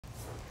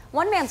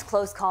One man's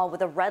close call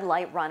with a red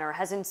light runner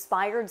has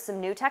inspired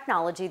some new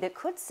technology that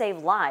could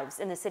save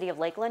lives in the city of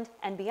Lakeland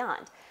and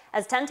beyond.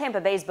 As 10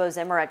 Tampa Bay's Bo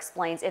Zimmer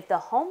explains, if the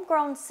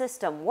homegrown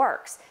system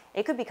works,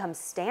 it could become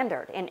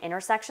standard in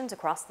intersections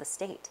across the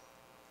state.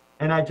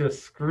 And I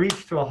just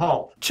screeched to a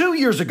halt. 2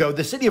 years ago,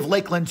 the city of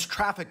Lakeland's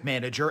traffic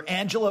manager,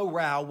 Angelo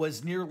Rao,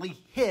 was nearly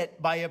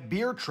hit by a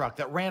beer truck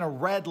that ran a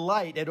red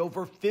light at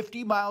over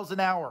 50 miles an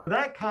hour.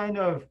 That kind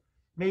of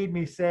made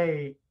me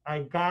say, I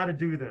gotta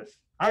do this.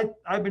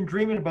 I've been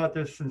dreaming about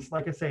this since,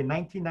 like I say,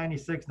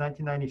 1996,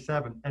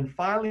 1997, and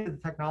finally the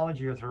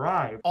technology has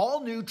arrived.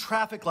 All new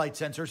traffic light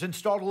sensors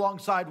installed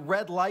alongside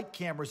red light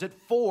cameras at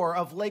 4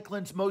 of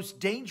Lakeland's most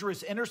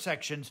dangerous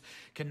intersections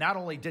can not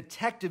only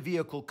detect a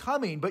vehicle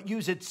coming, but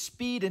use its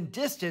speed and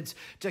distance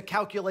to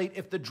calculate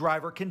if the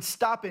driver can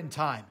stop in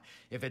time.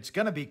 If it's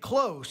going to be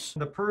close,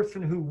 the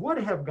person who would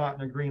have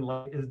gotten a green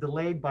light is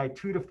delayed by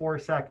 2 to 4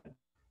 seconds,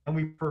 and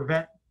we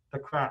prevent the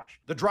crash.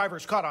 The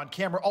drivers caught on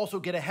camera also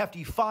get a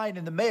hefty fine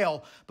in the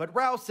mail, but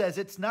Rao says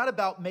it's not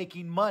about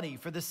making money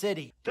for the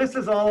city. This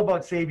is all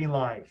about saving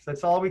lives.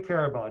 That's all we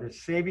care about,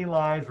 is saving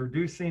lives,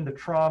 reducing the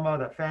trauma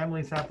that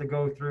families have to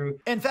go through.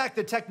 In fact,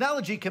 the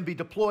technology can be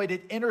deployed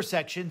at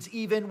intersections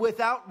even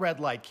without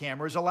red light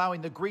cameras,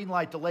 allowing the green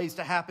light delays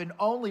to happen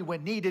only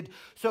when needed,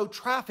 so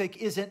traffic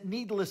isn't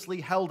needlessly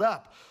held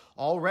up.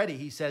 Already,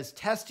 he says,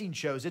 testing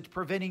shows it's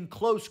preventing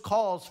close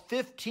calls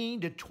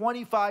 15 to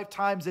 25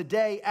 times a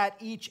day at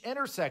each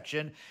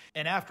intersection.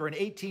 And after an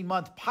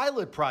 18-month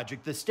pilot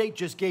project, the state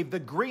just gave the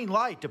green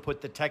light to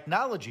put the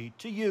technology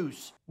to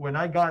use. When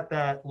I got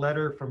that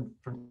letter from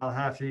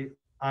Tallahassee,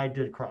 I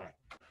did cry.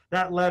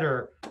 That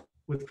letter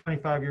was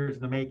 25 years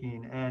in the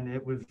making, and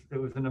it was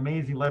an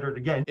amazing letter to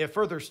get. If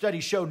further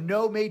studies show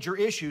no major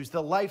issues,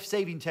 the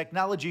life-saving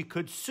technology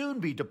could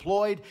soon be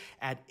deployed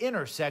at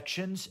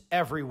intersections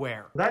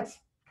everywhere.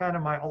 That's kind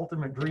of my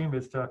ultimate dream,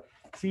 is to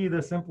see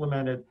this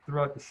implemented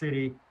throughout the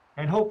city,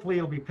 and hopefully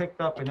it'll be picked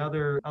up in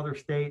other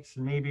states,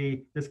 and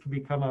maybe this could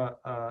become a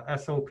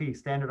SOP,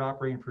 standard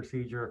operating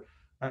procedure,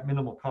 at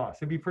minimal cost.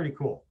 It'd be pretty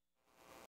cool.